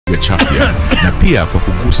chafya na pia kwa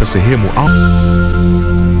kugusa sehemu au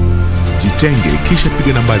jitenge kisha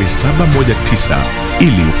piga nambari 719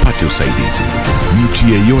 ili upate usaidizi. Mtu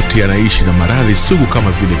yeyote anaishi na maradhi sugu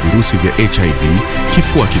kama vile virusi vya HIV,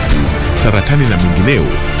 kifua kikuu, saratani na mengineo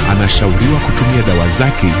anashauriwa kutumia dawa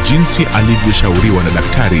zake jinsi alivyoshauriwa na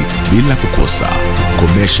daktari bila kukosa.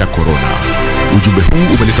 Komesha korona. Ujumbe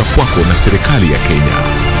huu umeletwa kwako na serikali ya Kenya.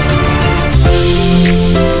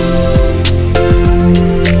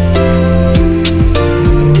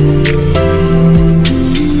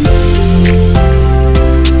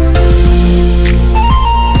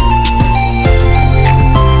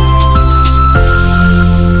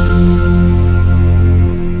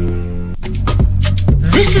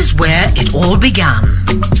 This is where it all began.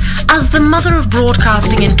 As the mother of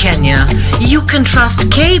broadcasting in Kenya, you can trust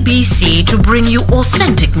KBC to bring you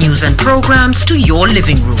authentic news and programs to your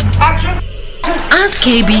living room. As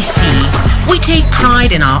KBC, we take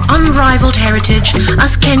pride in our unrivaled heritage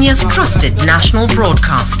as Kenya's trusted national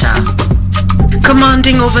broadcaster.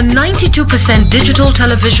 Commanding over 92% digital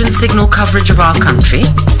television signal coverage of our country,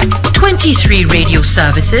 23 radio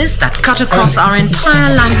services that cut across our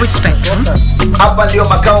entire language spectrum,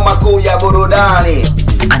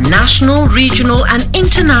 a national, regional and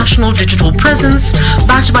international digital presence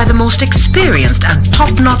backed by the most experienced and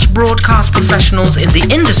top-notch broadcast professionals in the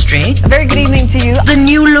industry. A very good evening to you. The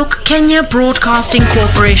new look Kenya Broadcasting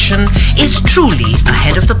Corporation is truly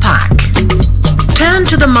ahead of the pack. Turn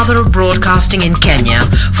to the mother of broadcasting in Kenya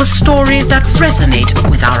for stories that resonate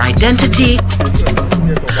with our identity,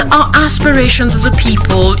 our aspirations as a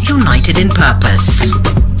people united in purpose.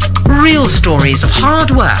 Real stories of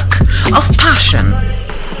hard work, of passion,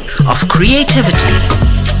 of creativity,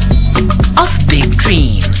 of big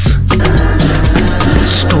dreams.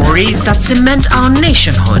 Stories that cement our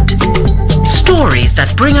nationhood. Stories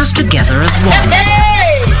that bring us together as one.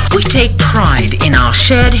 We take pride in our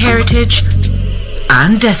shared heritage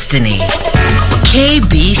and destiny.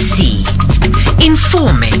 KBC,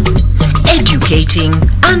 informing, educating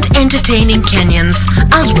and entertaining Kenyans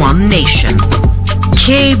as one nation.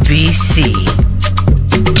 KBC,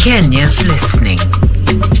 Kenya's listening,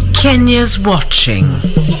 Kenya's watching.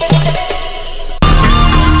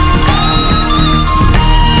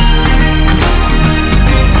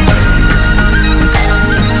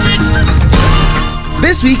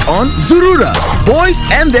 This week on Zurura, Boys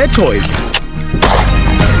and Their Toys.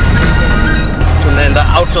 Tunaenda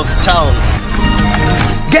out of town.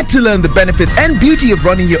 Get to learn the benefits and beauty of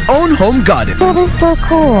running your own home garden. That is so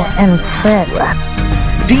cool and pretty.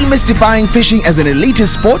 Demystifying fishing as an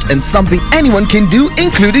elitist sport and something anyone can do,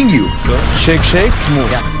 including you. So, shake, shake, move.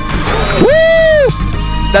 Yeah. Woo!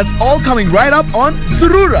 That's all coming right up on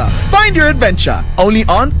Zurura. Find your adventure, only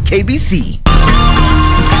on KBC.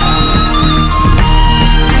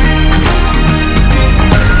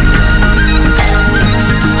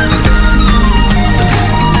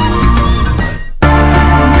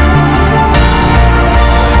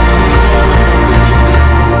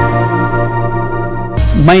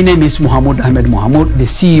 My name is Muhammad Ahmed Muhammad, the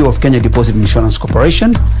CEO of Kenya Deposit Insurance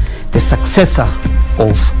Corporation, the successor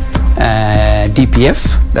of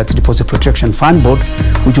DPF, that's Deposit Protection Fund Board,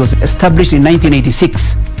 which was established in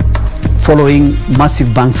 1986 following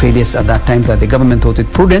massive bank failures at that time, that the government thought it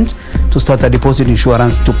prudent to start a deposit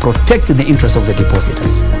insurance to protect the interest of the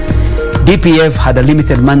depositors. DPF had a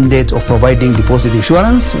limited mandate of providing deposit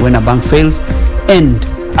insurance when a bank fails and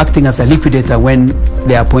acting as a liquidator when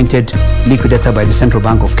they are appointed liquidator by the Central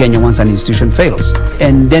Bank of Kenya once an institution fails.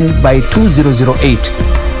 And then by 2008,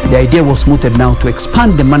 the idea was mooted now to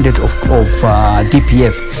expand the mandate of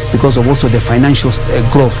DPF because of also the financial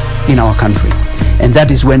growth in our country. And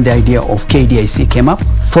that is when the idea of KDIC came up,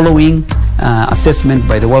 following assessment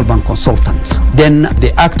by the World Bank consultants. Then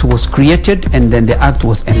the Act was created, and then the Act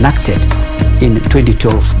was enacted in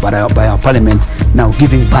 2012 by our Parliament, now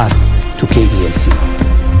giving birth to KDIC.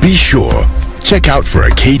 Be sure, check out for a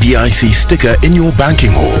KDIC sticker in your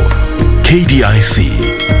banking hall. KDIC,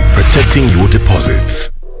 protecting your deposits.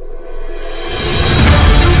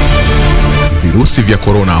 Virusi vya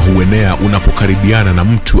korona huenea unapokaribiana na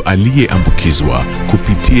mtu aliyeambukizwa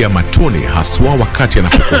kupitia matone, haswa wakati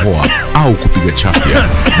anapokohoa au kupiga chafya,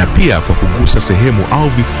 na pia kwa kugusa sehemu au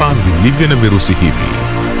vifaa vilivyo na virusi hivi.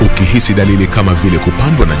 Ukihisi dalili kama vile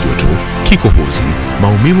kupandwa na joto, kikohozi,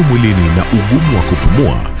 maumivu mwilini na ugumu wa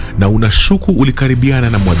kupumua, na unashuku ulikaribiana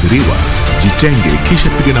na mwadhiriwa, Jitenge kisha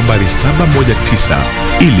piga nambari 719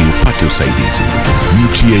 ili upate usaidizi.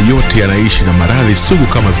 Mtu yeyote anaishi na maradhi sugu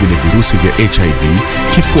kama vile virusi vya HIV,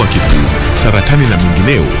 kifua kikuu, saratani na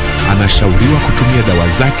mengineo anashauriwa kutumia dawa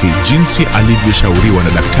zake jinsi alivyoshauriwa na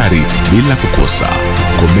daktari bila kukosa.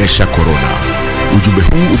 Komesha korona. Ujumbe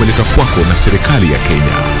huu umeletwa kwako na serikali ya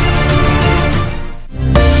Kenya.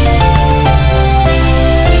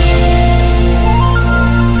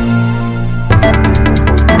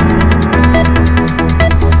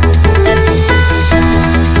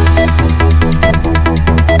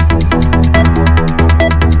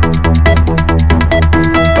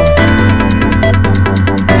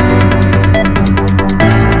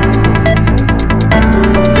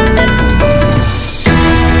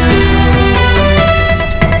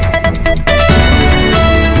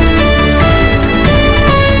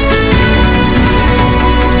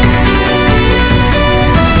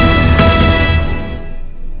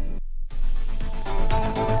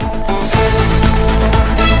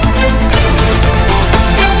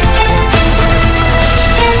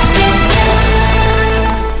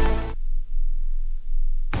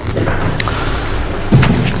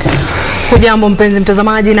 Hujambo mpenzi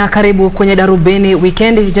mtazamaji na karibu kwenye Darubini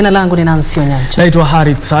Weekend. Jina langu ni Onyancha. Naitwa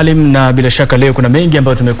Harith, Salim, na bila shaka leo kuna mengi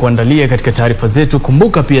ambayo tumekuandalia katika taarifa zetu.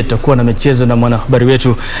 Kumbuka pia tutakuwa na michezo na mwanahabari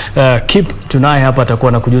wetu Kip tunaye hapa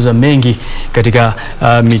atakuwa na kujuza mengi katika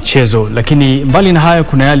michezo. Lakini mbali na hayo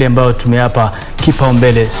kuna yale ambayo tumeyapa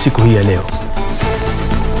kipaumbele siku hii ya leo.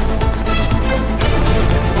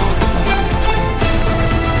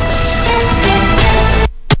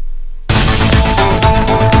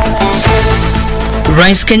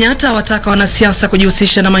 Rais Kenyatta wataka wanasiasa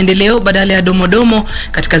kujihusisha na maendeleo badala ya domodomo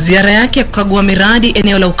katika ziara yake ya kukagua miradi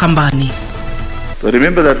eneo la Ukambani. So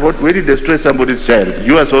remember that when you destroy somebody's child,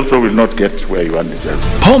 yours also will not get where you want the child.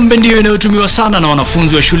 Pombe ndiyo inayotumiwa sana na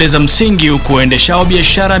wanafunzi wa shule za msingi, huku waendeshao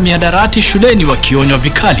biashara mihadarati shuleni wakionywa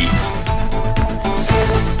vikali.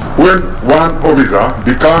 When one officer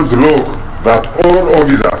becomes law, that all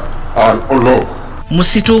officers are law.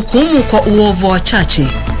 Msituhukumu kwa uovu wa wachache.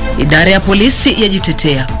 Idara ya polisi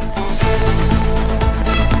yajitetea.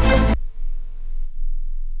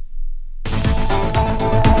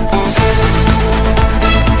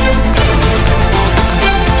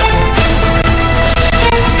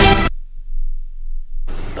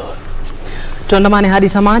 Tuandamane hadi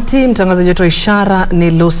tamati. Mtangazaji wetu ishara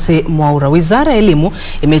ni Lucy Mwaura. Wizara ya Elimu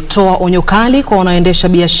imetoa onyo kali kwa wanaoendesha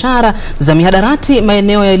biashara za mihadarati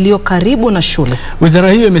maeneo yaliyo karibu na shule.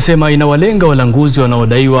 Wizara hiyo imesema inawalenga walanguzi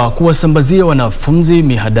wanaodaiwa kuwasambazia wanafunzi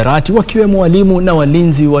mihadarati wakiwemo walimu na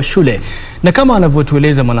walinzi wa shule. Na kama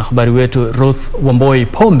anavyotueleza mwanahabari wetu Ruth Wamboi,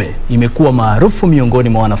 pombe imekuwa maarufu miongoni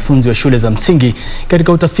mwa wanafunzi wa shule za msingi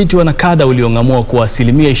katika utafiti wa nakada uliong'amua kuwa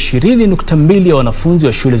 20.2% ya wanafunzi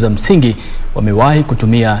wa shule za msingi wamewahi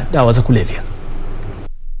kutumia dawa za kulevya.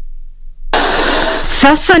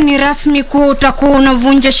 Sasa ni rasmi kuwa utakuwa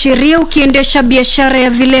unavunja sheria ukiendesha biashara ya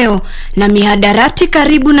vileo na mihadarati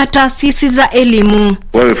karibu na taasisi za elimu.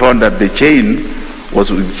 Well, we found that the chain was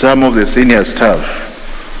with some of the senior staff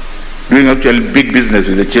doing actually big business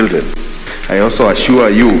with the children. I also assure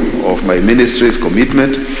you of my ministry's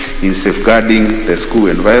commitment in safeguarding the school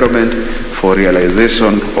environment for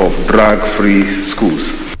realization of drug-free schools.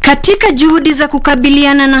 Katika juhudi za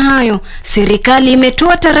kukabiliana na hayo, serikali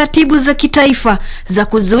imetoa taratibu za kitaifa za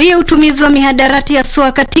kuzuia utumizi wa mihadarati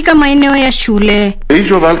haswa katika maeneo ya shule. The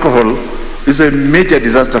issue of alcohol is a major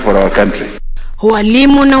disaster for our country.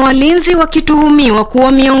 Walimu na walinzi wakituhumiwa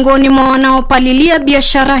kuwa miongoni mwa wanaopalilia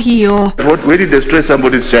biashara hiyo. When you destroy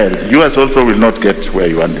somebody's child, yours also will not get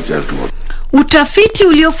where you want the child to go. Utafiti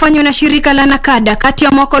uliofanywa na shirika la nakada kati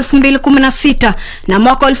ya mwaka 2016 na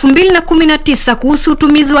mwaka 2019 kuhusu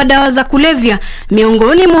utumizi wa dawa za kulevya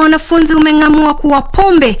miongoni mwa wanafunzi umeng'amua kuwa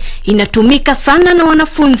pombe inatumika sana na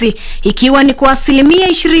wanafunzi, ikiwa ni kwa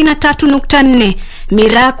 23.4%,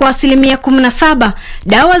 miraa kwa 17%,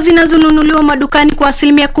 dawa zinazonunuliwa madukani kwa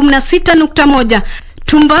 16.1%,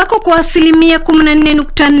 tumbako kwa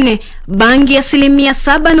 14.4%, bangi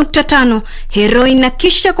 7.5%, heroin na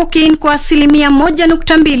kisha cocaine kwa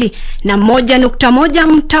 1.2% na 1.1%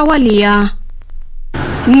 mtawalia.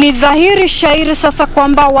 Ni dhahiri shairi sasa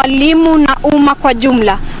kwamba walimu na umma kwa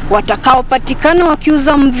jumla watakaopatikana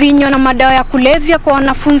wakiuza mvinyo na madawa ya kulevya kwa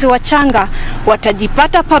wanafunzi wachanga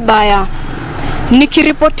watajipata pabaya.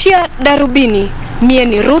 Nikiripotia Darubini, mie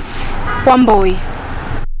ni Ruth Wamboi.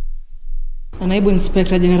 Naibu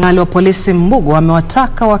Inspekta Jenerali wa Polisi Mbugu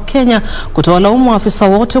amewataka Wakenya kutowalaumu afisa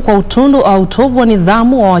wote kwa utundu au utovu wa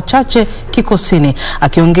nidhamu wa wachache kikosini.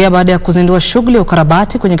 Akiongea baada ya kuzindua shughuli ya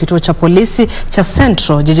ukarabati kwenye kituo cha polisi cha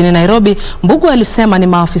Central jijini Nairobi, Mbugu alisema ni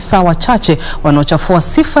maafisa wachache wanaochafua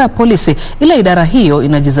sifa ya polisi, ila idara hiyo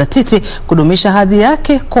inajizatiti kudumisha hadhi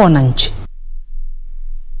yake kwa wananchi.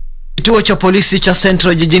 Kituo cha polisi cha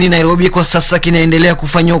Central jijini Nairobi kwa sasa kinaendelea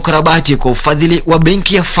kufanya ukarabati kwa ufadhili wa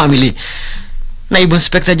benki ya Family. Naibu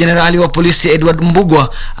Inspekta Jenerali wa Polisi Edward Mbugwa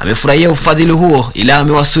amefurahia ufadhili huo, ila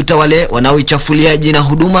amewasuta wale wanaoichafulia jina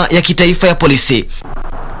huduma ya kitaifa ya polisi.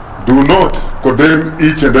 Do not condemn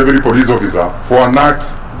each and every police officer for an act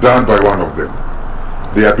done by one of them.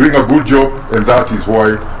 They are doing a good job, and that is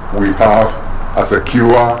why we have a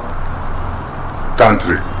secure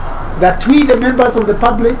country. That we, the members of the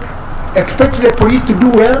public, expect the police to do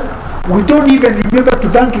well. We don't even remember to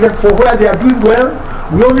thank them for where they are doing well.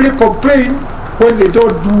 We only complain when they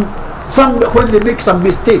don't do when they make some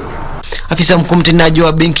mistake. Afisa mkuu mtendaji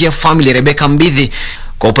wa benki ya Family Rebecca Mbidhi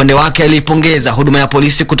kwa upande wake alipongeza huduma ya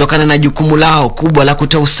polisi kutokana na jukumu lao kubwa la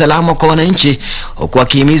kutoa usalama kwa wananchi, huku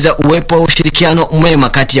akihimiza uwepo wa ushirikiano mwema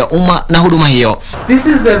kati ya umma na huduma hiyo. This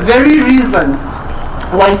is the very reason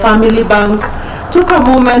why Family Bank took a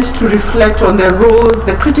moment to reflect on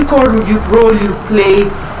the critical role you play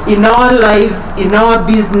in our lives, in our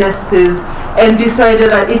businesses, and decided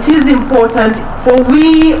that it is important for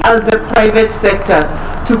we as the private sector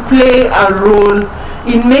to play a role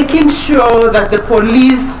in making sure that the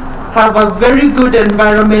police have a very good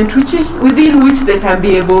environment within which they can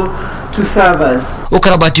be able to serve us.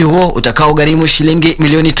 Ukarabati huo utakao gharimu shilingi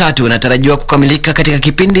milioni 3 unatarajiwa kukamilika katika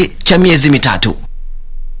kipindi cha miezi 3.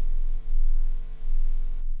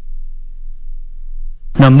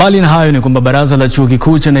 Na mbali na hayo ni kwamba baraza la chuo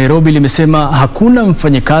kikuu cha Nairobi limesema hakuna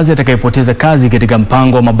mfanyakazi atakayepoteza kazi katika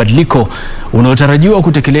mpango wa mabadiliko unaotarajiwa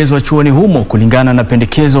kutekelezwa chuoni humo kulingana na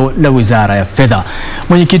pendekezo la Wizara ya Fedha.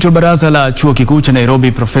 Mwenyekiti wa baraza la chuo kikuu cha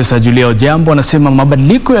Nairobi Profesa Julia Ojambo anasema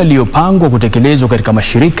mabadiliko yaliyopangwa kutekelezwa katika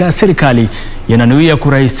mashirika ya serikali yananuia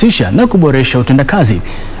kurahisisha na kuboresha utendakazi.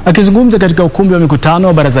 Akizungumza katika ukumbi wa mikutano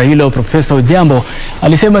wa baraza hilo, Profesa Ojambo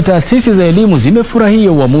alisema taasisi za elimu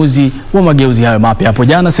zimefurahia uamuzi wa mageuzi hayo mapya. Hapo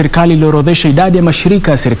jana serikali iliorodhesha idadi ya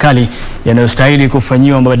mashirika ya serikali yanayostahili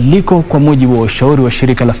kufanyiwa mabadiliko kwa mujibu wa ushauri wa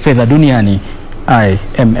shirika la fedha duniani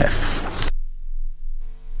IMF.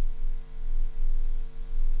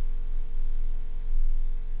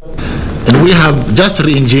 And we have just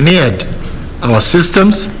re-engineered our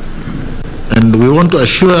systems, and we want to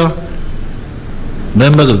assure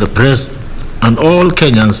members of the press and all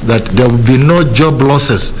Kenyans that there will be no job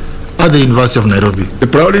losses at the University of Nairobi. The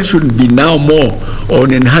priority should be now more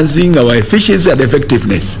on enhancing our efficiency and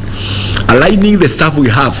effectiveness, aligning the staff we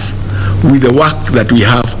have with the work that we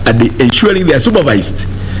have, and ensuring they are supervised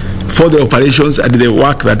for the operations and the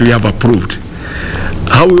work that we have approved.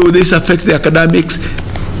 How will this affect the academics?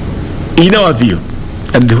 In our view,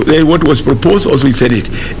 and what was proposed also in Senate,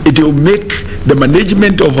 it will make the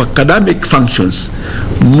management of academic functions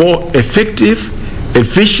more effective,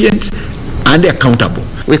 efficient, and accountable.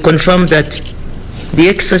 We confirm that the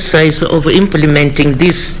exercise of implementing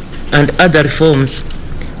this and other reforms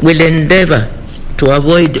will endeavor to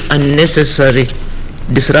avoid unnecessary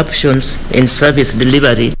disruptions in service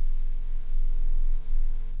delivery.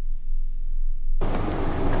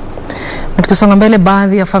 Tukisonga mbele,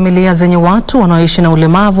 baadhi ya familia zenye watu wanaoishi na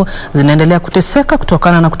ulemavu zinaendelea kuteseka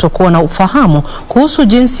kutokana na kutokuwa na ufahamu kuhusu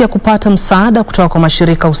jinsi ya kupata msaada kutoka kwa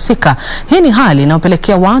mashirika husika. Hii ni hali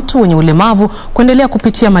inayopelekea watu wenye ulemavu kuendelea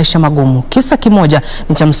kupitia maisha magumu. Kisa kimoja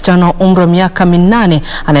ni cha msichana wa umri wa miaka 8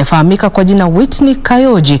 anayefahamika kwa jina Whitney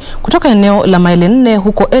Kayoji kutoka eneo la Maili 4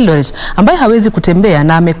 huko Eldoret, ambaye hawezi kutembea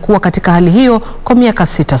na amekuwa katika hali hiyo kwa miaka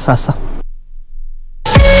 6 sasa.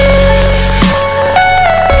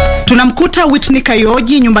 Tunamkuta Whitney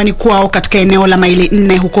Kayoji nyumbani kwao katika eneo la Maili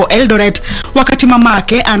 4 huko Eldoret wakati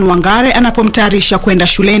mamake Ann Wangare anapomtayarisha kwenda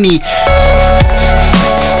shuleni.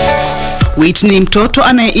 Whitney ni mtoto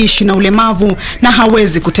anayeishi na ulemavu na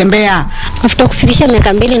hawezi kutembea. After kufikisha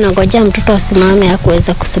miaka 2 na ngojea mtoto asimame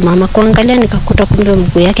hakuweza kusimama. Kuangalia nikakuta kumbe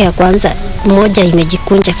mguu yake ya kwanza moja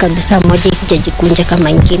imejikunja kabisa, moja haijajikunja kama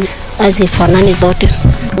ingine, hazifanani zote.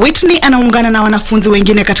 Whitney anaungana na wanafunzi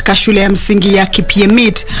wengine katika shule ya msingi ya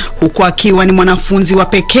Kipiemit, huku akiwa ni mwanafunzi wa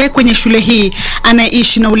pekee kwenye shule hii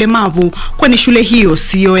anayeishi na ulemavu, kwani shule hiyo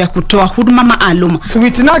sio ya kutoa huduma maalum.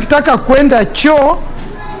 Whitney akitaka kwenda choo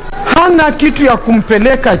hana kitu ya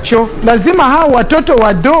kumpeleka choo. Lazima hao watoto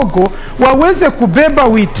wadogo waweze kubeba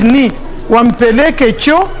Whitney wampeleke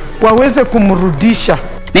choo, waweze kumrudisha.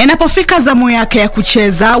 Na inapofika zamu yake ya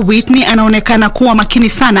kucheza, Whitney anaonekana kuwa makini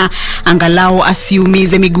sana, angalau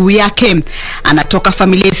asiumize miguu yake. Anatoka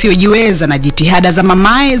familia isiyojiweza na jitihada za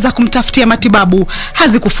mamaye za kumtafutia matibabu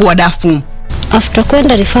hazikufua dafu. After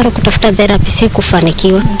kwenda referral kutafuta therapy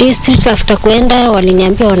sikufanikiwa. District after kwenda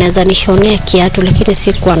waliniambia wanaweza nishonea kiatu, lakini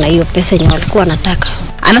sikuwa na hiyo pesa yenye walikuwa wanataka.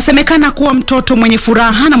 Anasemekana kuwa mtoto mwenye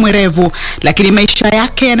furaha na mwerevu, lakini maisha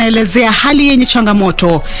yake yanaelezea hali yenye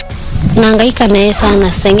changamoto. Nahangaika naye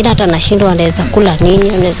sana, sengine hata nashindwa anaweza kula nini,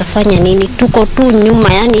 anaweza fanya nini. Tuko tu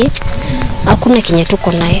nyuma, yani hakuna kinye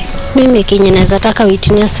tuko naye. Mimi kinye naweza taka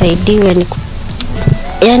Whitney asaidiwe ni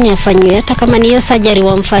yani afanywe, hata kama ni hiyo surgery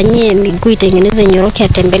wamfanyie, miguu itengeneze nyoroke,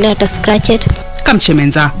 atembelee hata scratched.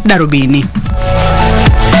 Kamchemenza, Darubini.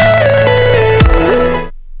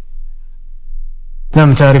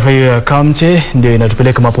 Na taarifa hiyo ya Kamche ndio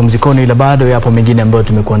inatupeleka mapumzikoni, ila bado yapo mengine ambayo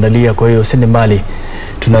tumekuandalia, kwa hiyo usende mbali,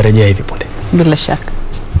 tunarejea hivi punde. Bila shaka.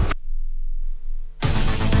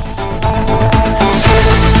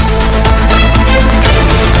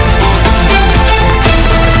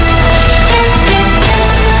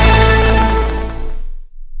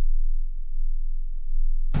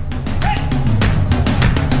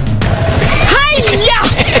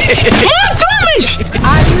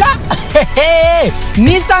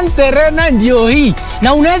 Nissan Serena ndio hii,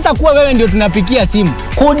 na unaweza kuwa wewe ndio tunapikia simu.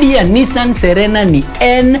 Kodi ya Nissan Serena ni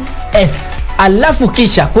NS, alafu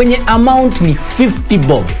kisha kwenye amount ni 50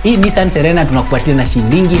 bob. Hii Nissan Serena tunakupatia na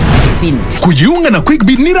shilingi 50. Kujiunga na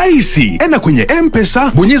QuickBid ni rahisi. Enda kwenye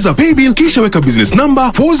M-Pesa, bonyeza paybill, kisha weka business number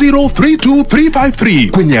 4032353.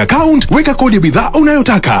 Kwenye account weka kodi ya bidhaa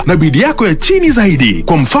unayotaka na bidi yako ya chini zaidi.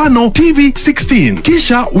 Kwa mfano TV 16,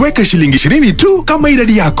 kisha weka shilingi 20 tu kama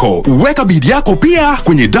idadi yako. Weka bidi yako pia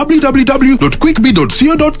kwenye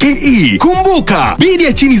www.quickbid.co.ke. Kumbuka, bidi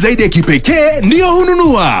ya chini zaidi ya kipekee ndio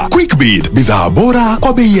hununua. QuickBid, bidhaa bora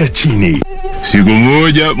kwa bei ya chini. Siku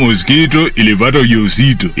moja mosquito ilipata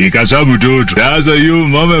ujauzito, ikazaa mtoto. Sasa hiyo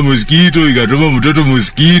mama ya mosquito ikatuma mtoto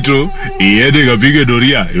mosquito iende kapige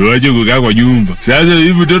doria, iwaje kukaa kwa nyumba. Sasa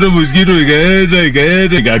hii mtoto mosquito ikaenda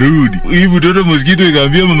ikarudi. Hii mtoto mosquito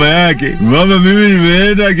ikaambia mama yake, mama, mimi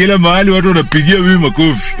nimeenda kila mahali watu wanapigia mimi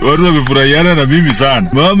makofi, watu wamefurahiana na mimi sana.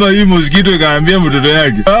 Mama, hii mosquito ikaambia mtoto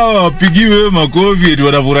yake, hao wapigi wewe makofi eti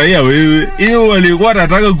wanafurahia wewe, hiyo walikuwa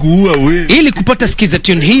wanataka kuua wewe. Ili kupata skiza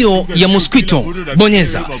tune hiyo ya mosquito,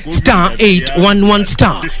 bonyeza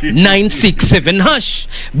 *811 *967 hash.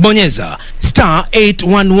 Bonyeza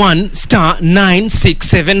 *811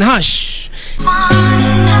 *967 hash.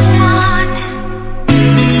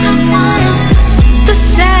 The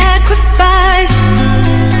sacrifice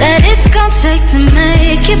that it's gonna take to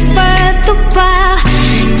make it worth the while.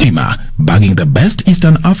 Tima, bagging the best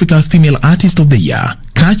Eastern Africa Female Artist of the Year.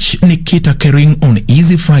 Catch Nikita Kering on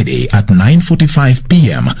Easy Friday at 9:45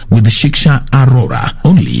 p.m. with Shiksha Aurora,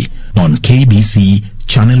 only on KBC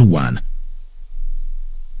Channel 1.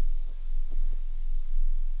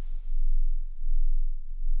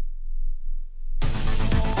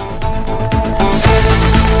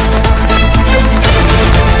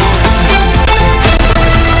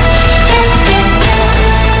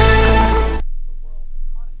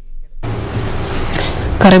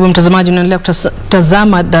 Karibu mtazamaji, unaendelea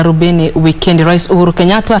kutazama Darubini Weekend. Rais Uhuru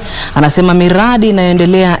Kenyatta anasema miradi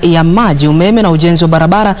inayoendelea ya maji, umeme na ujenzi wa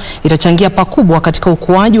barabara itachangia pakubwa katika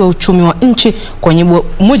ukuaji wa uchumi wa nchi kwa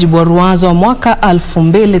mujibu wa ruwaza wa mwaka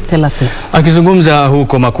 2030. Akizungumza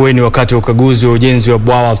huko Makueni wakati wa ukaguzi wa ujenzi wa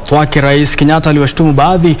bwawa Thwake, Rais Kenyatta aliwashtumu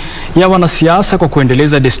baadhi ya wanasiasa kwa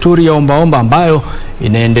kuendeleza desturi ya ombaomba ambayo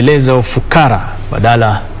inaendeleza ufukara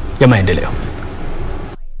badala ya maendeleo.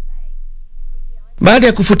 Baada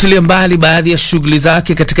ya kufutilia mbali baadhi ya shughuli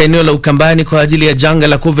zake katika eneo la Ukambani kwa ajili ya janga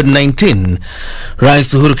la COVID-19,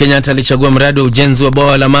 Rais Uhuru Kenyatta alichagua mradi wa ujenzi wa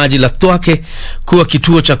bwawa la maji la Thwake kuwa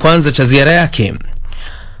kituo cha kwanza cha ziara yake.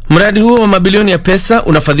 Mradi huo wa mabilioni ya pesa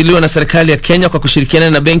unafadhiliwa na serikali ya Kenya kwa kushirikiana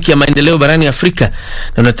na Benki ya Maendeleo barani Afrika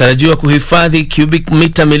na unatarajiwa kuhifadhi cubic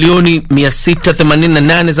mita milioni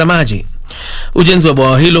 688 za maji. Ujenzi wa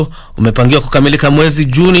bwawa hilo umepangiwa kukamilika mwezi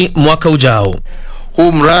Juni mwaka ujao.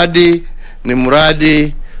 Huu mradi ni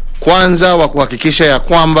mradi kwanza wa kuhakikisha ya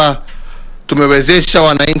kwamba tumewezesha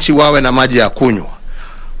wananchi wawe na maji ya kunywa.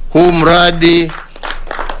 Huu mradi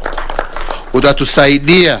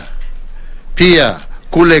utatusaidia pia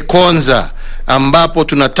kule Konza ambapo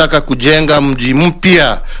tunataka kujenga mji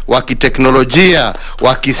mpya wa kiteknolojia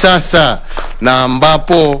wa kisasa na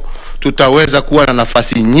ambapo tutaweza kuwa na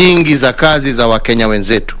nafasi nyingi za kazi za Wakenya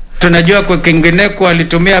wenzetu. Tunajua kwa kingineko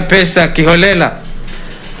walitumia pesa kiholela,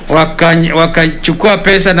 wakachukua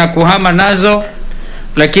pesa na kuhama nazo,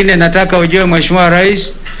 lakini nataka ujue Mheshimiwa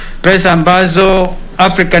Rais, pesa ambazo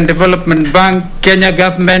African Development Bank, Kenya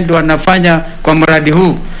government wanafanya kwa mradi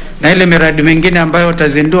huu na ile miradi mingine ambayo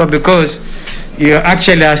utazindua, because you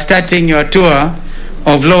actually are starting your tour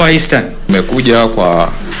of Lower Eastern. Umekuja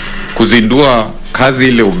kwa kuzindua kazi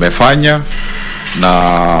ile umefanya, na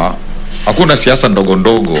hakuna siasa ndogo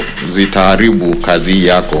ndogo zitaharibu kazi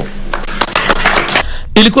yako.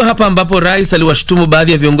 Ilikuwa hapa ambapo rais aliwashutumu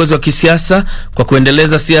baadhi ya viongozi wa kisiasa kwa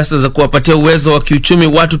kuendeleza siasa za kuwapatia uwezo wa kiuchumi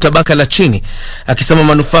watu tabaka la chini, akisema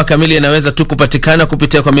manufaa kamili yanaweza tu kupatikana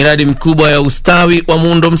kupitia kwa miradi mikubwa ya ustawi wa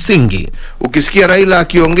muundo msingi. Ukisikia Raila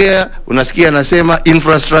akiongea, unasikia anasema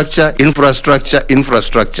infrastructure, infrastructure,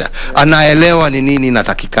 infrastructure. Anaelewa ni nini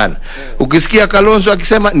inatakikana. Ukisikia Kalonzo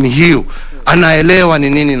akisema ni hiyo, anaelewa ni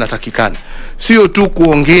nini inatakikana. Sio tu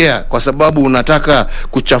kuongea kwa sababu unataka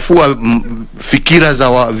kuchafua fikira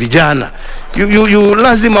za vijana.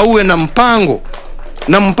 Lazima uwe na mpango.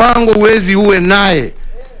 Na mpango uwezi uwe naye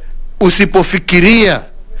usipofikiria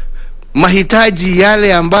mahitaji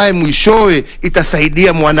yale ambaye mwishowe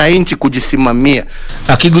itasaidia mwananchi kujisimamia.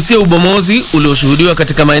 Akigusia ubomozi ulioshuhudiwa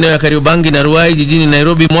katika maeneo ya Kariobangi na Ruai jijini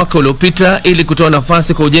Nairobi mwaka uliopita ili kutoa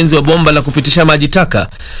nafasi kwa ujenzi wa bomba la kupitisha maji taka,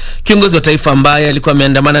 kiongozi wa taifa ambaye alikuwa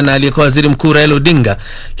ameandamana na aliyekuwa waziri mkuu Raila Odinga,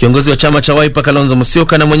 kiongozi wa chama cha Wiper Kalonzo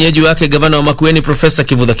Musyoka na mwenyeji wake gavana wa Makueni Profesa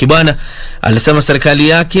Kivutha Kibwana, alisema serikali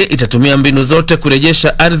yake itatumia mbinu zote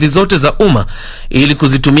kurejesha ardhi zote za umma ili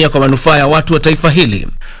kuzitumia kwa manufaa ya watu wa taifa hili.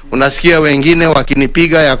 Unasikia wengine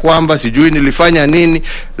wakinipiga ya kwamba sijui nilifanya nini,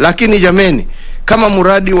 lakini jameni, kama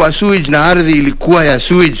mradi wa sewage na ardhi ilikuwa ya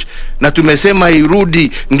sewage na tumesema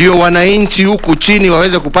irudi ndio wananchi huku chini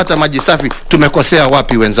waweze kupata maji safi, tumekosea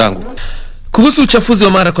wapi wenzangu? Kuhusu uchafuzi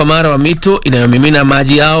wa mara kwa mara wa mito inayomimina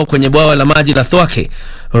maji yao kwenye bwawa la maji la Thwake,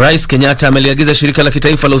 Rais Kenyatta ameliagiza shirika la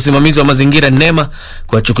kitaifa la usimamizi wa mazingira NEMA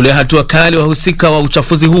kuwachukulia hatua kali wahusika wa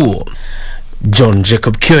uchafuzi huo. John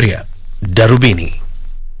Jacob Kuria, Darubini.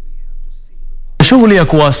 Shughuli ya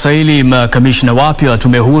kuwasaili makamishna wapya wa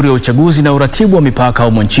tume huru ya uchaguzi na uratibu wa mipaka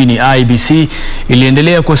humo nchini IBC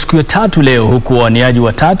iliendelea kwa siku ya 3 leo, huku waniaji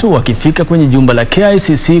watatu wakifika kwenye jumba la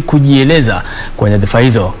KICC kujieleza kwa nyadhifa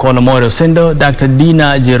hizo. Konomore Osendo, Dr.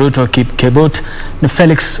 Dina Jeruto Kipkebut na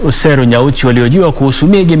Felix Osero Nyauchi waliojua kuhusu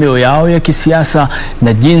maegemeo yao ya kisiasa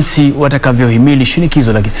na jinsi watakavyohimili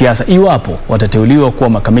shinikizo la kisiasa iwapo watateuliwa kuwa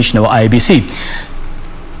makamishna wa IBC.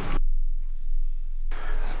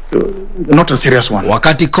 Not a serious one.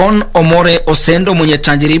 Wakati Kon Omore Osendo mwenye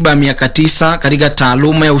tajriba ya miaka 9 katika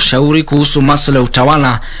taaluma ya ushauri kuhusu masuala ya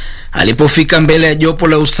utawala alipofika mbele ya jopo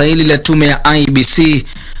la usaili la tume ya IBC,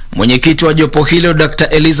 mwenyekiti wa jopo hilo Dr.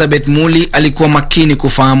 Elizabeth Muli alikuwa makini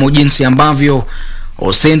kufahamu jinsi ambavyo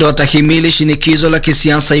Osendo atahimili shinikizo la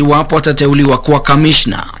kisiasa iwapo atateuliwa kuwa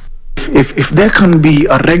kamishna. If there can be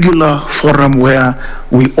a regular forum where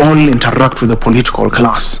we all interact with the political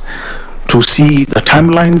class to see the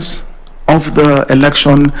timelines of the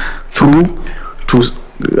election through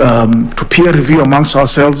to peer review amongst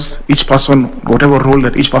ourselves, each person, whatever role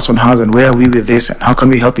that each person has and where we with this and how can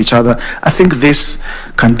we help each other, I think this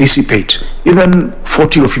can dissipate even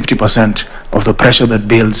 40 or 50% of the pressure that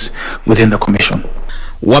builds within the commission.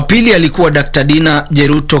 Wapili alikuwa Dr. Dina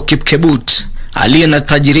Jeruto Kipkebut aliye na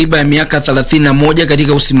tajriba ya miaka 31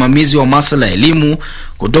 katika usimamizi wa masuala ya elimu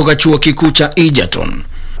kutoka chuo kikuu cha Egerton.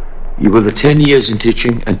 You were the 10 years in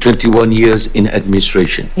teaching and 21 years in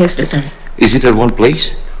administration. Yes, Lieutenant. Is it at one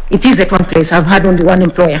place? It is at one place. I've had only one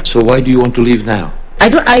employer. So why do you want to leave now? I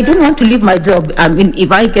don't want to leave my job. I mean,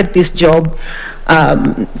 if I get this job,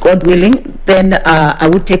 God willing, then I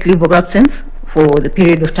would take leave of absence for the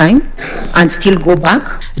period of time and still go back.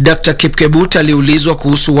 Dr. Kipkebut aliulizwa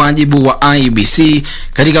kuhusu wajibu wa IBC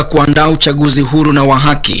katika kuandaa uchaguzi huru na wa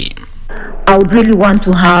haki. I would really want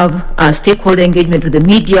to have a stakeholder engagement with the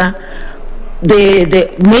media, the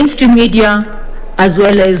mainstream media, as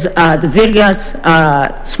well as the various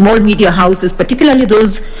small media houses, particularly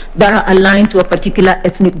those that are aligned to a particular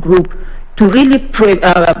ethnic group, to really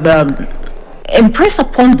impress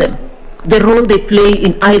upon them the role they play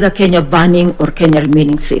in either Kenya burning or Kenya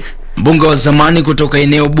remaining safe. Mbunge wa zamani kutoka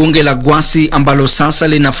eneo bunge la Gwasi ambalo sasa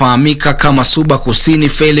linafahamika kama Suba Kusini,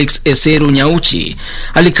 Felix Eseru Nyauchi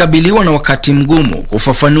alikabiliwa na wakati mgumu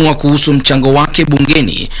kufafanua kuhusu mchango wake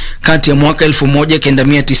bungeni kati ya mwaka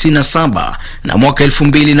 1997 na mwaka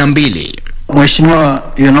 2002. Mheshimiwa,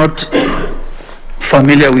 you're not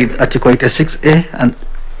familiar with Article 86A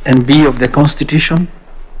and B of the Constitution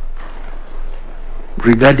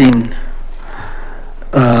regarding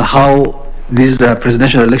how these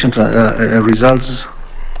presidential election results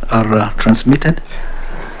are transmitted.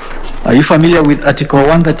 Are you familiar with Article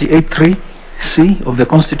 138(3)(c) of the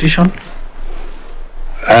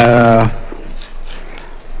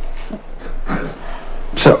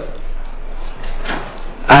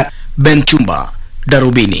Ben Chumba,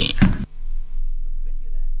 Darubini.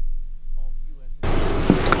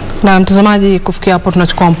 Na mtazamaji, kufikia hapo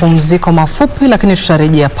tunachukua mapumziko mafupi, lakini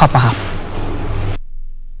tutarejea papa hapa.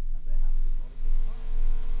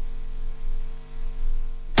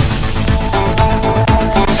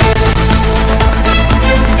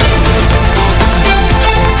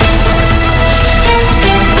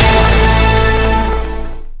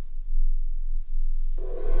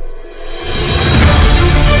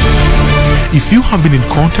 If you have been in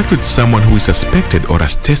contact with someone who is suspected or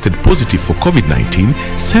has tested positive for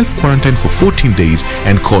COVID-19, self-quarantine for 14 days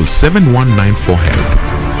and call 7194 for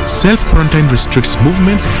help. Self-quarantine restricts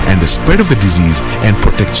movements and the spread of the disease and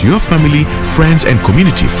protects your family, friends and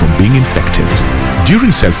community from being infected. During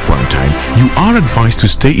self-quarantine, you are advised to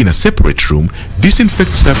stay in a separate room,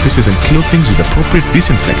 disinfect surfaces and clothing with appropriate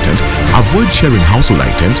disinfectant, avoid sharing household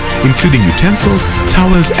items, including utensils,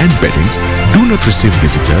 towels and beddings, do not receive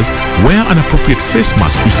visitors, wear an appropriate face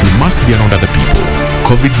mask if you must be around other people.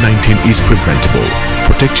 COVID-19 is preventable.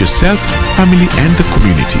 Protect yourself, family and the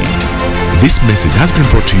community. This message has been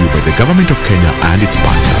brought to you by the Government of Kenya and its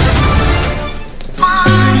partners.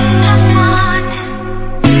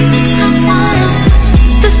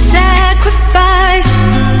 The sacrifice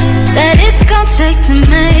that it's gonna take to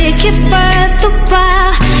make it worth the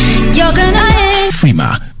while. You're gonna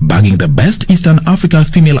Frima, bagging the best Eastern Africa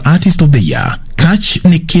Female Artist of the Year. Catch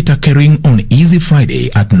Nikita Kering on Easy Friday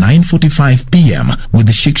at 9:45 p.m. with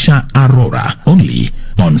Shiksha Aurora, only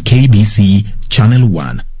on KBC Channel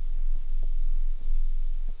 1.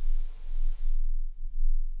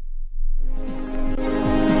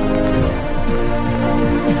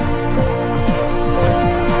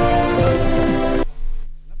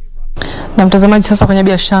 Na mtazamaji, sasa kwenye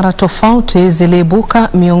biashara tofauti ziliibuka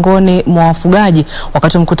miongoni mwa wafugaji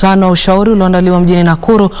wakati mkutano wa ushauri ulioandaliwa mjini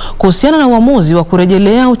Nakuru kuhusiana na uamuzi wa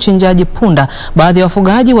kurejelea uchinjaji punda. Baadhi ya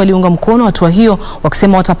wafugaji waliunga mkono hatua hiyo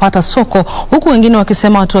wakisema watapata soko, huku wengine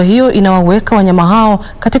wakisema hatua hiyo inawaweka wanyama hao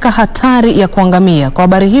katika hatari ya kuangamia. Kwa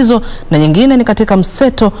habari hizo na nyingine ni katika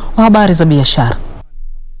mseto wa habari za biashara.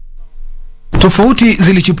 Tofauti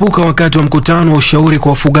zilichipuka wakati wa mkutano wa ushauri kwa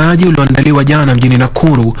wafugaji ulioandaliwa jana mjini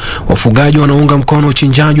Nakuru. Wafugaji wanaunga mkono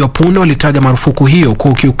uchinjaji wa punda walitaja marufuku hiyo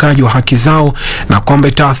kwa ukiukaji wa haki zao na kwamba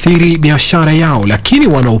itaathiri biashara yao, lakini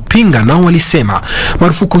wanaopinga nao walisema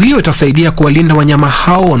marufuku hiyo itasaidia kuwalinda wanyama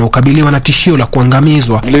hao wanaokabiliwa na tishio la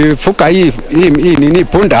kuangamizwa. Nilifuka hii nini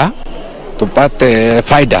punda tupate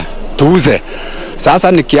faida, tuuze.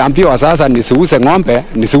 Sasa nikiambiwa sasa nisiuze ng'ombe,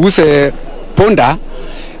 nisiuze punda,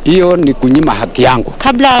 hiyo ni kunyima haki yangu.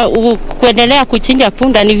 Kabla kuendelea kuchinja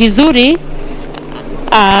punda ni vizuri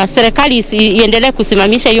serikali iendelee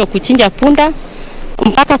kusimamisha hiyo kuchinja punda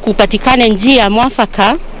mpaka kupatikane njia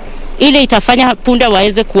mwafaka ile itafanya punda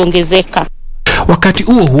waweze kuongezeka. Wakati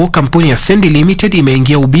huo kampuni ya Sendi Limited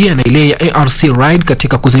imeingia ubia na ile ya ARC Ride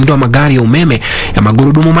katika kuzindua magari ya umeme ya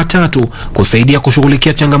magurudumu matatu kusaidia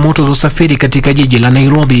kushughulikia changamoto za usafiri katika jiji la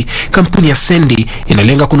Nairobi. Kampuni ya Sendi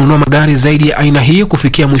inalenga kununua magari zaidi ya aina hiyo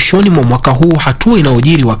kufikia mwishoni mwa mwaka huu, hatua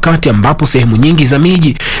inayojiri wakati ambapo sehemu nyingi za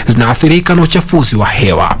miji zinaathirika na uchafuzi wa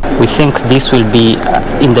hewa. We think this will be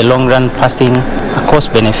in the long run passing a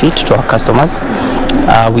cost benefit to our customers.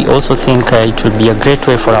 We also think it will be a great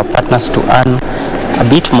way for our partners to earn a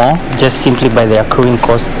bit more just simply by the accruing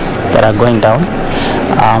costs that are going down.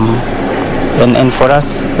 And for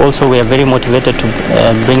us also we are very motivated to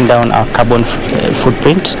bring down our carbon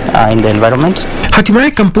footprint in the environment.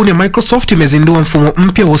 Hatimaye kampuni ya Microsoft imezindua mfumo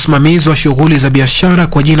mpya wa usimamizi wa shughuli za biashara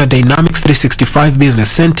kwa jina Dynamics 365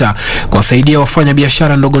 Business Center kuwasaidia wafanya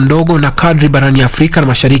biashara ndogo na kadri barani Afrika na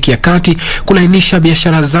Mashariki ya Kati kulainisha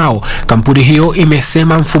biashara zao. Kampuni hiyo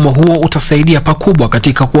imesema mfumo huo utasaidia pakubwa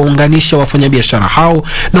katika kuwaunganisha wafanyabiashara hao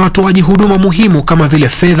na watoaji huduma muhimu kama vile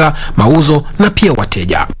fedha, mauzo na pia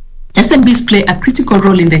wateja. SMBs play a critical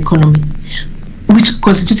role in the economy, which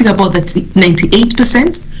constituting about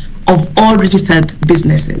 98% of all registered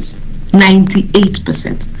businesses.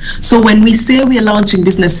 98%. So when we say we are launching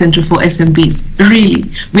Business Center for SMBs, really,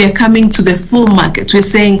 we are coming to the full market. We're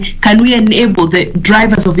saying, can we enable the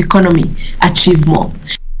drivers of economy achieve more?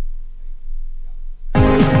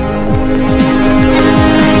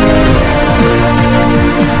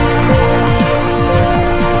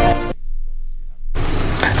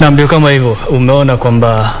 Na ndio kama hivyo umeona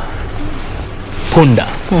kwamba punda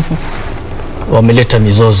wameleta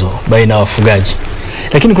mizozo baina ya wafugaji.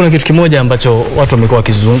 Lakini kuna kitu kimoja ambacho watu wamekuwa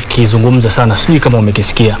wakizungumza sana, sijui kama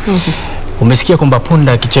umekisikia. Umesikia kwamba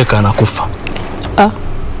punda akicheka anakufa.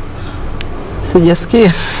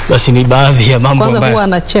 Sijasikia. Basi ni baadhi ya mambo Kwanza ambayo huwa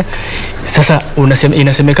anacheka. Sasa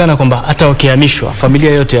inasemekana kwamba hata wakihamishwa,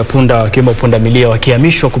 familia yote ya punda wakiwemo punda milia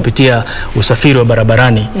wakihamishwa kupitia usafiri wa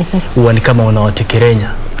barabarani, huwa ni kama unawatekerenya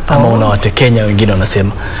ama unawatekenya, wengine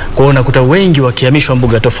wanasema. Kwa hiyo unakuta wengi wakihamishwa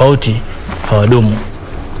mbuga tofauti hawadumu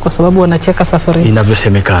kwa sababu wanacheka safari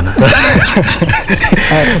inavyosemekana.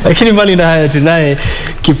 Lakini mbali na haya tunaye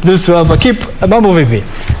Kipnusu hapa. Kip, mambo vipi?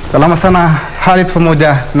 Salama sana Harith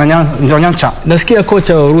pamoja na Onyancha. Nasikia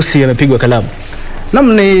kocha wa Urusi amepigwa kalamu.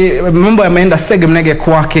 Naam, ni mambo yameenda sege mnege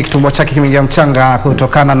kwake, kitumbo chake kimeingia mchanga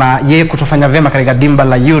kutokana na yeye kutofanya vyema katika dimba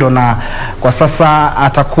la Euro, na kwa sasa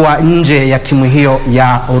atakuwa nje ya timu hiyo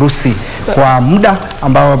ya Urusi kwa muda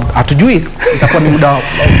ambao hatujui itakuwa ni muda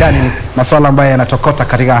gani, masuala ambayo yanatokota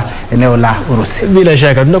katika eneo la Urusi. Bila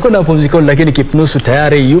shaka tunakwenda mapumzikoni, lakini Kipnusu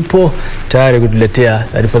tayari yupo tayari kutuletea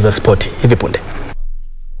taarifa za spoti hivi punde.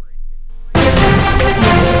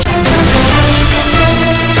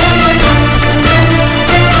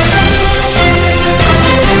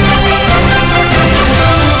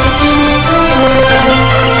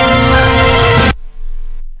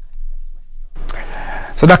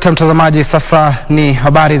 So Dr. mtazamaji, sasa ni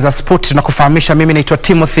habari za sport na kufahamisha. Mimi naitwa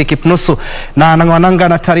Timothy Kipnusu na nangwananga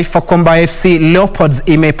na taarifa kwamba FC Leopards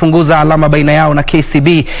imepunguza alama baina yao na KCB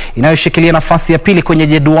inayoshikilia nafasi ya pili kwenye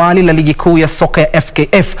jedwali la ligi kuu ya soka ya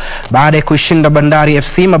FKF baada ya kuishinda Bandari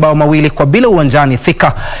FC mabao 2-0 uwanjani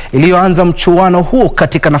Thika. Iliyoanza mchuano huo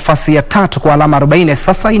katika nafasi ya tatu kwa alama 40,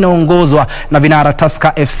 sasa inaongozwa na vinara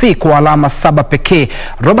Tusker FC kwa alama 7 pekee.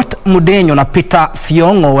 Robert Mudenyo na Peter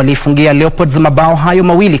Thiongo walifungia Leopards mabao hayo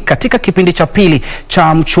mawili katika kipindi cha pili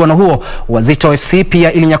cha mchuano huo. Wazito FC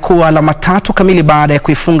pia ilinyakua alama 3 kamili baada ya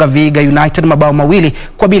kuifunga Vihiga United mabao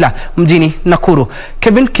 2-0 mjini Nakuru.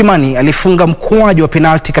 Kevin Kimani alifunga mkwaju wa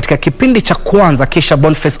penalti katika kipindi cha kwanza, kisha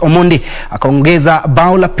Boniface Omondi akaongeza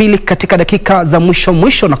bao la pili katika dakika za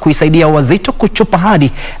mwisho na kuisaidia Wazito kuchupa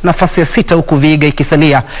hadi nafasi ya 6 huku Vihiga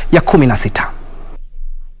ikisalia ya 16.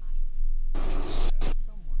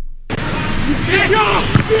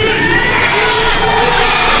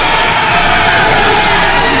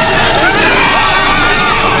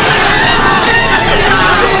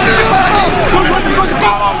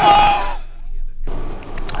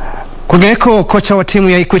 Kwingineko, kocha wa timu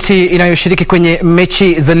ya Equity inayoshiriki kwenye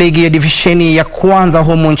mechi za ligi ya divisheni ya kwanza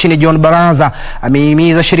humu nchini John Baraza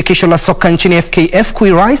amehimiza shirikisho la soka nchini FKF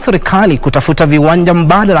kuirai serikali kutafuta viwanja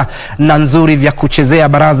mbadala na nzuri vya kuchezea.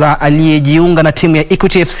 Baraza aliyejiunga na timu ya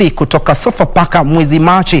Equity FC kutoka Sofapaka mwezi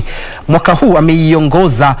Machi mwaka huu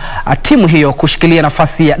ameiongoza timu hiyo kushikilia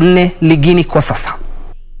nafasi ya 4 ligini kwa sasa.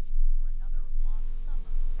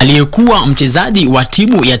 Aliyekuwa mchezaji wa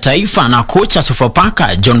timu ya taifa na kocha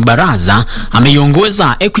Sofapaka John Baraza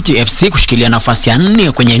ameiongoza Equity FC kushikilia nafasi ya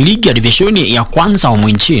 4 kwenye ligi ya divisheni ya kwanza humu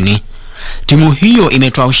nchini. Timu hiyo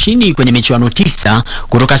imetoa ushindi kwenye michuano 9,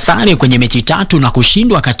 kutoka sare kwenye mechi 3 na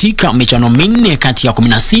kushindwa katika michuano 4 kati ya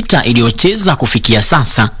 16 iliyocheza kufikia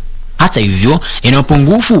sasa. Hata hivyo, ina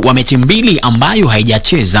upungufu wa mechi 2 ambayo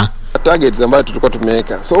haijacheza. Targets ambayo tulikuwa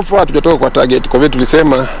tumeweka, so far hatujatoka kwa target. Kwa hivyo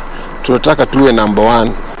tulisema tunataka tuwe number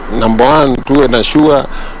 1, tuwe na sure,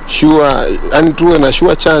 yani tuwe na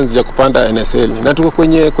sure chance ya kupanda NSL. Na tuko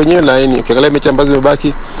kwenye line. Ukiangalia mechi ambazo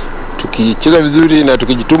zimebaki, tukicheza vizuri na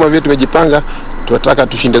tukijituma vile tumejipanga, tunataka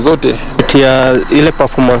tushinde zote. Kupitia ile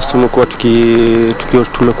performance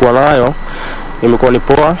tumekuwa nayo, imekuwa ni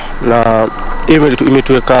poa na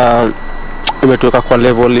imetuweka kwa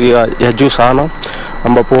level ya juu sana,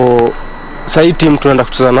 ambapo sasa timu tunaenda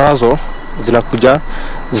kucheza nazo zinakuja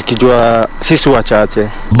zikijua sisi wachache.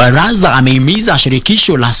 Baraza amehimiza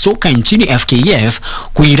shirikisho la soka nchini FKF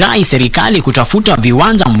kuirai serikali kutafuta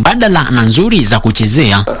viwanja mbadala na nzuri za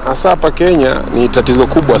kuchezea. Hasa hapa Kenya ni tatizo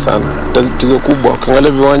kubwa sana. Tatizo kubwa.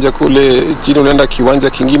 Ukiangalia viwanja kule chini, unaenda kiwanja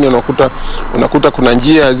kingine unakuta kuna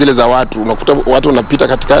njia zile za watu. Unakuta watu wanapita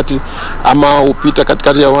katikati ama upita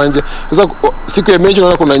katikati ya uwanja. Sasa siku ya mechi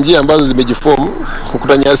unaona kuna njia ambazo zimejiform,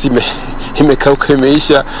 ukuta nyasi imekauka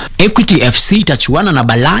imeisha. Equity FC itachuana na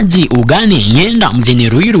Balaji Ugani Nyenda mjini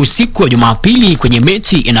Ruiru siku ya Jumapili kwenye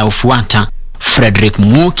mechi inayofuata. Frederick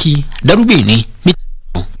Mwoki, Darubini.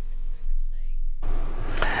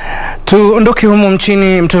 Tuondoke humu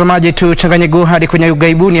mchini mtazamaji, tuchanganye go hadi kwenye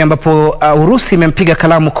ugaibuni ambapo Urusi imempiga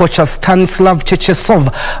kalamu kocha Stanislav Chechesov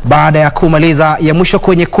baada ya kumaliza ya mwisho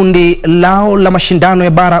kwenye kundi lao la mashindano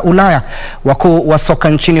ya bara Ulaya. Wakuu wa soka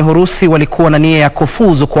nchini Urusi walikuwa na nia ya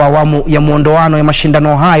kufuzu kwa awamu ya muondoano ya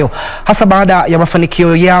mashindano hayo, hasa baada ya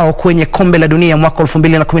mafanikio yao kwenye kombe la dunia mwaka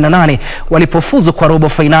 2018 walipofuzu kwa robo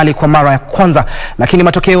finali kwa mara ya kwanza. Lakini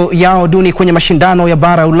matokeo yao duni kwenye mashindano ya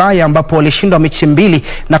bara Ulaya ambapo walishindwa mechi 2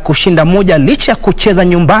 na kushinda kushinda moja licha ya kucheza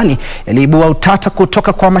nyumbani yaliibua utata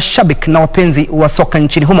kutoka kwa mashabiki na wapenzi wa soka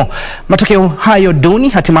nchini humo. Matokeo hayo duni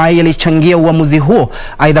hatimaye yalichangia uamuzi huo.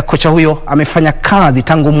 Aidha, kocha huyo amefanya kazi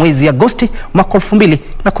tangu mwezi Agosti mwaka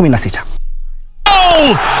 2016.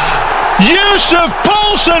 Yusuf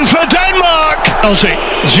Poulsen for Denmark.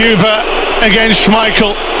 Juba against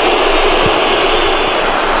Schmeichel.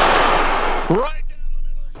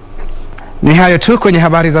 Ni hayo tu kwenye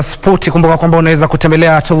habari za spoti. Kumbuka kwamba unaweza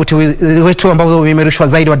kutembelea tovuti wetu ambao imerushwa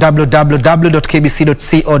zaidi wa www.kbc.co.ke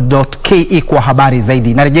kwa habari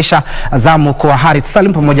zaidi. Narejesha zamu kwa Harith,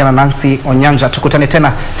 Salim pamoja na Nancy Onyancha. Tukutane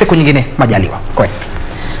tena siku nyingine majaliwa. Kweli.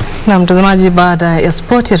 Na mtazamaji, baada ya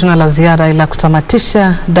spoti hatuna la ziada ila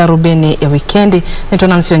kutamatisha Darubini ya wikendi. Naitwa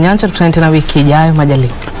Nancy Onyancha, tukutane tena wiki ijayo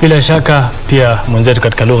majaliwa. Bila shaka pia mwenzetu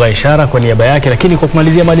katika lugha ya ishara kwa niaba yake, lakini kwa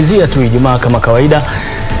kumalizia tu Ijumaa kama kawaida.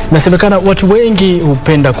 Nasemekana watu wengi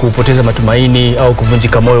hupenda kupoteza matumaini au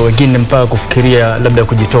kuvunjika moyo, wengine mpaka kufikiria labda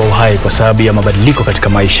kujitoa uhai kwa sababu ya mabadiliko katika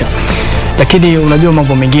maisha. Lakini unajua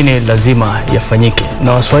mambo mengine lazima yafanyike.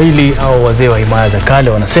 Na Waswahili au wazee wa himaya za kale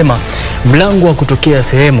wanasema mlango wa kutokea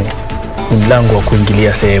sehemu ni mlango wa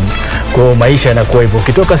kuingilia sehemu. Kwa hiyo maisha yanakuwa hivyo,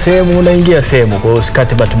 ukitoka sehemu unaingia sehemu. Kwa hiyo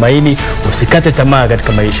usikate matumaini, usikate tamaa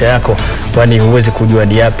katika maisha yako, kwani huwezi kujua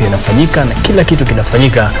ni yapi yanafanyika, na kila kitu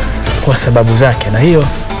kinafanyika kwa sababu zake. Na hiyo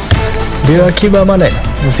ndio akiba maneno.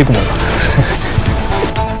 Usiku mwema.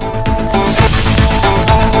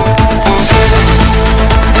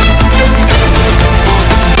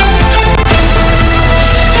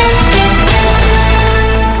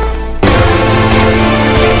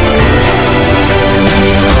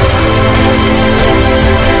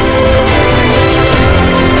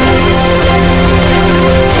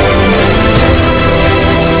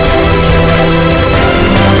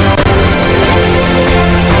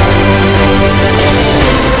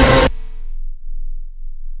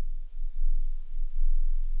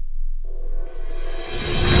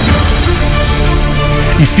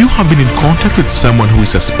 If you have been in contact with someone who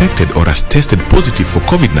is suspected or has tested positive for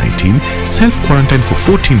COVID-19, self-quarantine for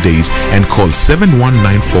 14 days and call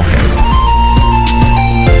 7194 for help.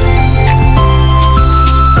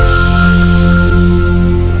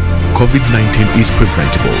 COVID-19 is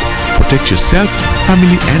preventable. Protect yourself,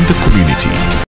 family, and the community.